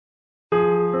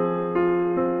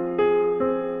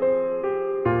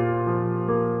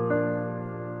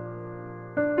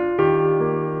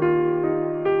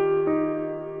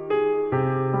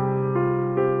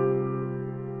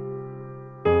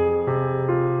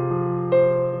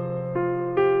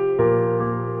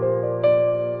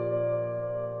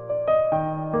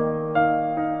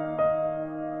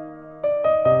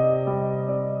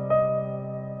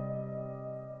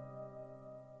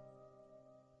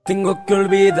Tengo que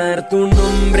olvidar tu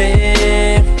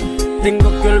nombre,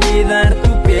 tengo que olvidar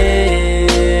tu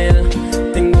piel,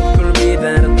 tengo que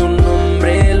olvidar tu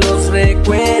nombre, los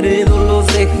recuerdos los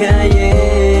dejé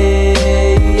ayer.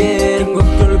 Tengo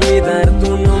que olvidar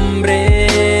tu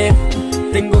nombre,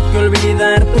 tengo que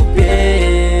olvidar tu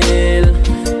piel,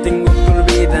 tengo que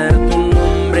olvidar tu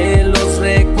nombre, los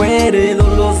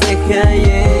recuerdos los dejé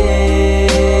ayer.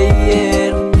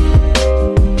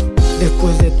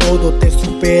 Después de todo te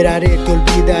superaré, te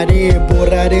olvidaré,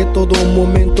 borraré todo un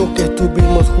momento que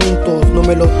estuvimos juntos. No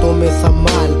me lo tomes a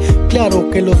mal, claro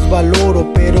que los valoro,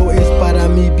 pero es para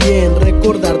mi bien.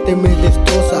 Recordarte me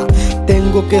destroza,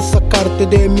 tengo que sacarte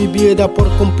de mi vida por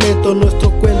completo.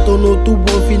 Nuestro cuento no tuvo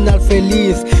un final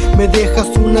feliz, me dejas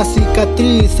una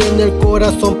cicatriz en el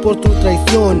corazón por tu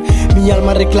traición. Mi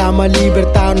alma reclama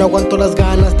libertad, no aguanto las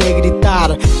ganas de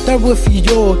gritar. Tal vez fui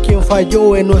yo quien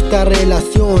falló en nuestra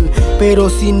relación, pero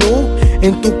si no,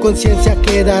 en tu conciencia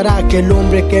quedará que el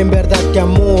hombre que en verdad te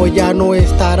amó ya no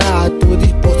estará a tu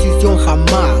disposición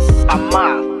jamás.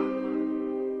 Jamás.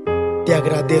 Te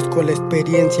agradezco la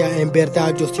experiencia, en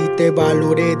verdad yo sí te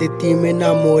valoré, de ti me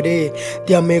enamoré,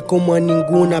 te amé como a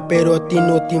ninguna, pero a ti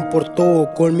no te importó,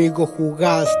 conmigo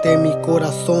jugaste, mi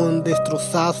corazón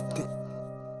destrozaste.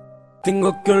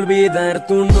 Tengo que olvidar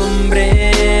tu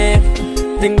nombre,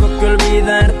 tengo que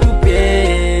olvidar tu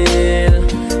piel,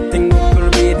 tengo que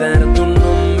olvidar tu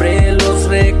nombre, los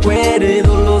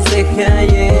recuerdos los dejé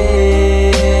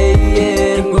ayer.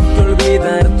 Tengo que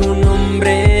olvidar tu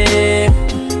nombre,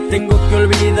 tengo que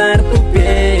olvidar tu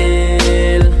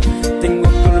piel, tengo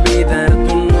que olvidar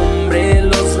tu nombre,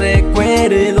 los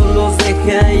recuerdos los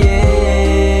dejé ayer.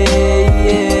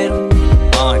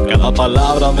 Cada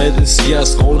palabra me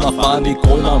decías con afán y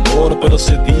con amor, pero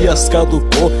ese día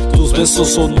caducó, tus besos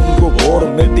son un rubor.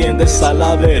 Me tiendes a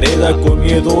la vereda con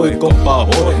miedo y con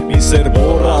pavor, mi ser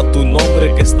borra tu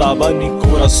nombre que estaba en mi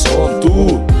corazón.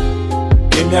 Tú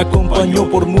que me acompañó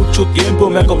por mucho tiempo,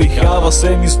 me acobijabas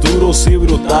en mis duros y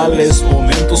brutales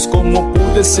momentos. Como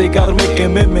pude cegarme que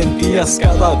me mentías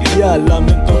cada día,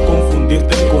 lamento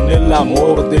confundirte con el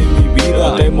amor de mi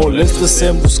vida. Te molestes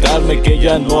en buscarme, que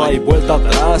ya no hay vuelta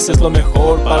atrás, es lo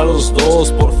mejor para los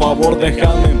dos, por favor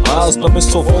déjame en paz. No me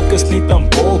sofoques ni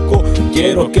tampoco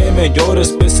quiero que me llores,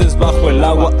 peces bajo el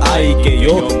agua hay que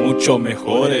yo mucho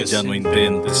mejores. Ya no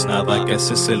intentes nada, que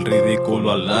haces el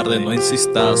ridículo alarde, no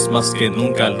insistas más que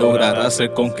nunca lograrás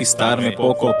reconquistarme.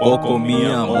 Poco a poco mi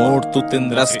amor, tú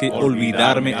tendrás que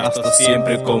olvidarme, hasta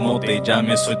siempre como te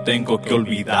llames hoy tengo que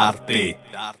olvidarte.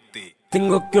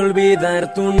 Tengo que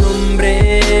olvidar tu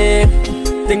nombre,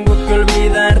 tengo que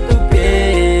olvidar tu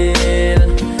piel,